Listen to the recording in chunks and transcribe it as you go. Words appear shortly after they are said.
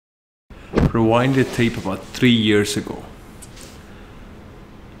rewind the tape about 3 years ago.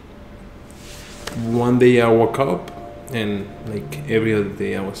 One day I woke up, and like every other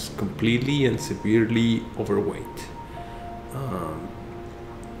day I was completely and severely overweight.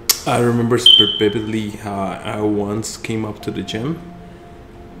 I remember super vividly how I once came up to the gym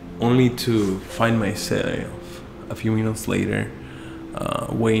only to find myself a few minutes later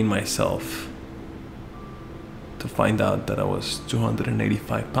weighing myself to find out that I was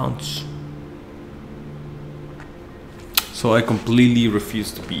 285 pounds. So I completely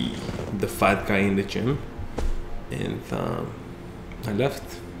refused to be the fat guy in the gym, and I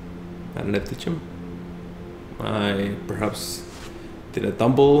left the gym. I perhaps did a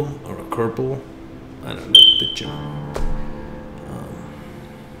dumbbell or a curl, and I left the gym.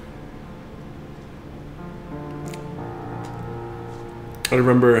 I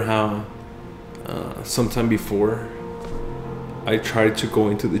remember how sometime before I tried to go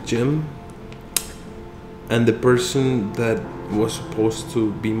into the gym, and the person that was supposed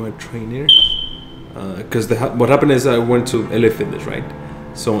to be my trainer, because what happened is I went to LA Fitness, right?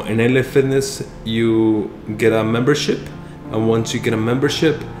 So in LA Fitness you get a membership, and once you get a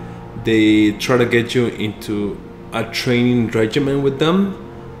membership they try to get you into a training regimen with them,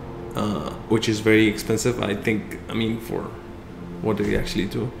 which is very expensive. I mean for what they actually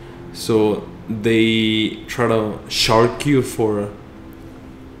do. So they try to shark you for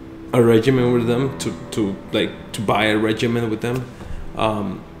a regimen with them, to buy a regimen with them.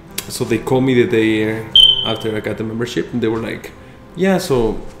 So they called me the day after I got the membership, and they were like, yeah,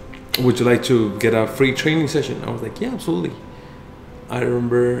 so would you like to get a free training session? I was like, yeah, absolutely. I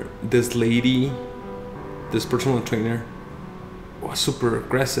remember this lady, this personal trainer, was super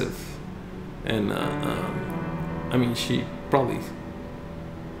aggressive, and I mean, she probably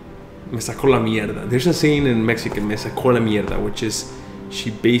me sacó la mierda. There's a saying in Mexican, me sacó la mierda, which is she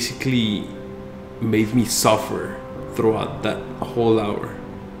basically made me suffer throughout that whole hour.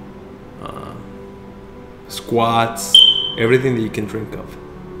 Squats, everything that you can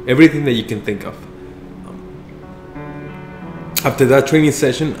think of. After that training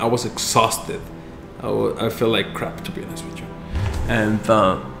session, I was exhausted. I felt like crap, to be honest with you. And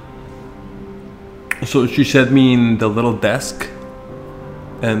so she set me in the little desk,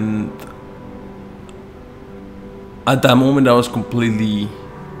 and at that moment I was completely,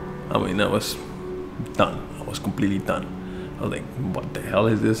 I was done. I was completely done. I was like, what the hell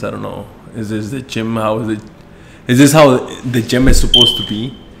is this? I don't know. Is this the gym? Is this how the gym is supposed to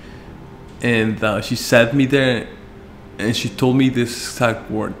be? And she sat me there, and she told me this exact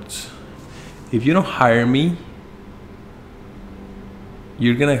words: if you don't hire me,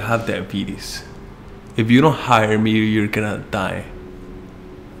 you're gonna have diabetes. If you don't hire me, you're gonna die.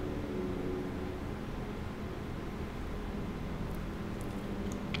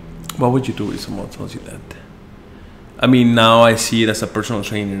 What would you do if someone tells you that? I mean, now I see it as a personal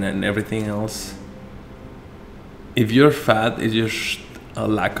trainer and everything else. If you're fat, it's just a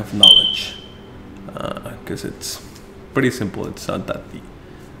lack of knowledge. Because it's pretty simple. It's not that deep.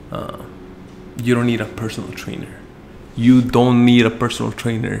 You don't need a personal trainer. You don't need a personal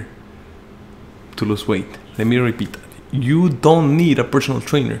trainer to lose weight. Let me repeat that. You don't need a personal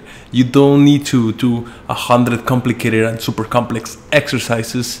trainer. You don't need to do 100 complicated and super complex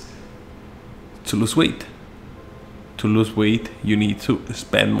exercises to lose weight. To lose weight, you need to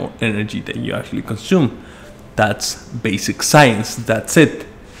spend more energy than you actually consume. That's basic science. That's it.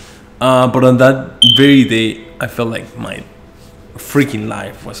 But on that very day, I felt like my freaking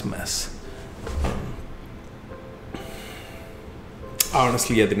life was a mess.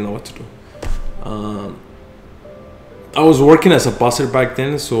 Honestly, I didn't know what to do. I was working as a busser back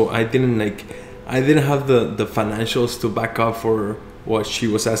then, so I didn't have the financials to back up for what she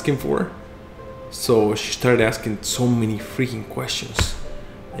was asking for. So she started asking so many freaking questions,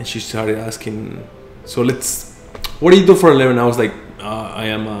 and she started asking, so what do you do for a living? I was like, I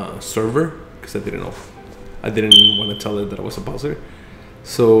am a server, because I didn't know. I didn't want to tell her that I was a busser.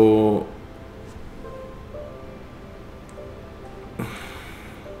 So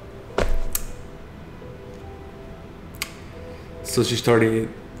she started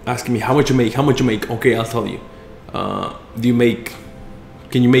asking me, how much you make? Okay, I'll tell you. Can you make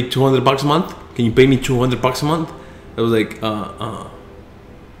 $200 a month? Can you pay me $200 a month? I was like, I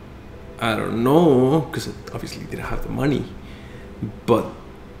don't know, because I obviously didn't have the money. But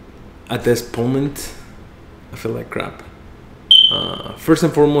at this moment, I felt like crap. First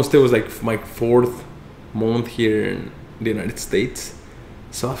and foremost, it was like my 4th month here in the United States.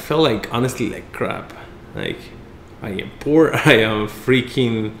 So I felt like, honestly, like crap. Like, I am poor, I am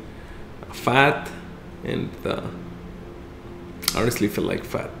freaking fat, and I honestly feel like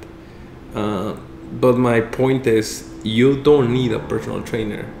fat. But my point is, you don't need a personal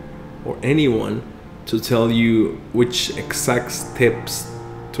trainer or anyone to tell you which exact steps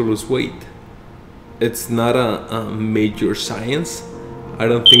to lose weight. It's not a major science. I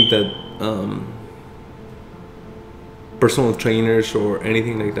don't think that personal trainers or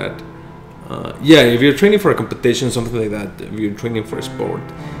anything like that. Yeah, if you're training for a competition, something like that, if you're training for a sport,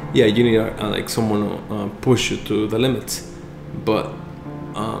 yeah, you need like someone to push you to the limits. But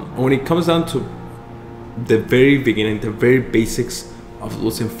when it comes down to the very beginning, the very basics of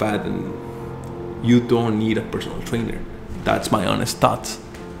losing fat, and you don't need a personal trainer. That's my honest thoughts.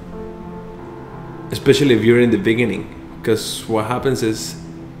 Especially if you're in the beginning, because what happens is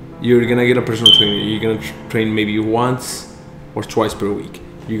you're gonna get a personal trainer. You're gonna train maybe once or twice per week.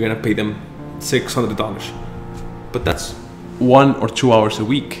 You're gonna pay them $600, but that's 1 or 2 hours a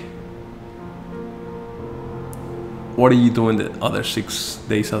week. What are you doing the other 6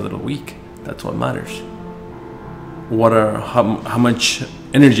 days out of the week? That's what matters. How much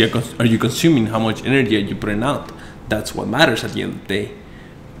energy are you consuming? How much energy are you putting out? That's what matters at the end of the day.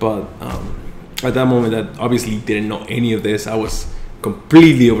 But at that moment, I obviously didn't know any of this. I was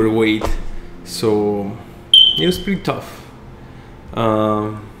completely overweight, so it was pretty tough.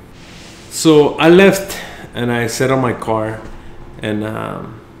 So I left and I sat on my car, and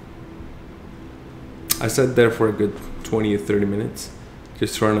I sat there for a good 20 or 30 minutes,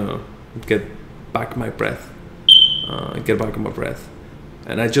 just trying to get back my breath.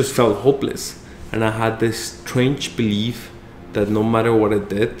 And I just felt hopeless, and I had this strange belief that no matter what I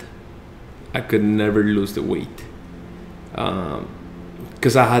did, I could never lose the weight,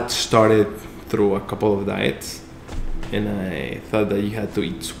 because I had started through a couple of diets, and I thought that you had to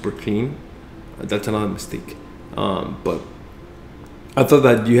eat super clean. That's another mistake, but I thought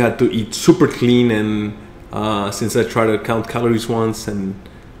that you had to eat super clean, and since I tried to count calories once and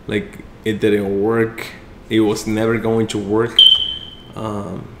like it didn't work, it was never going to work.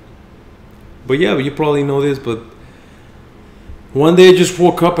 But yeah, you probably know this, but one day I just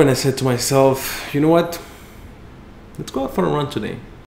woke up and I said to myself, you know what? Let's go out for a run today.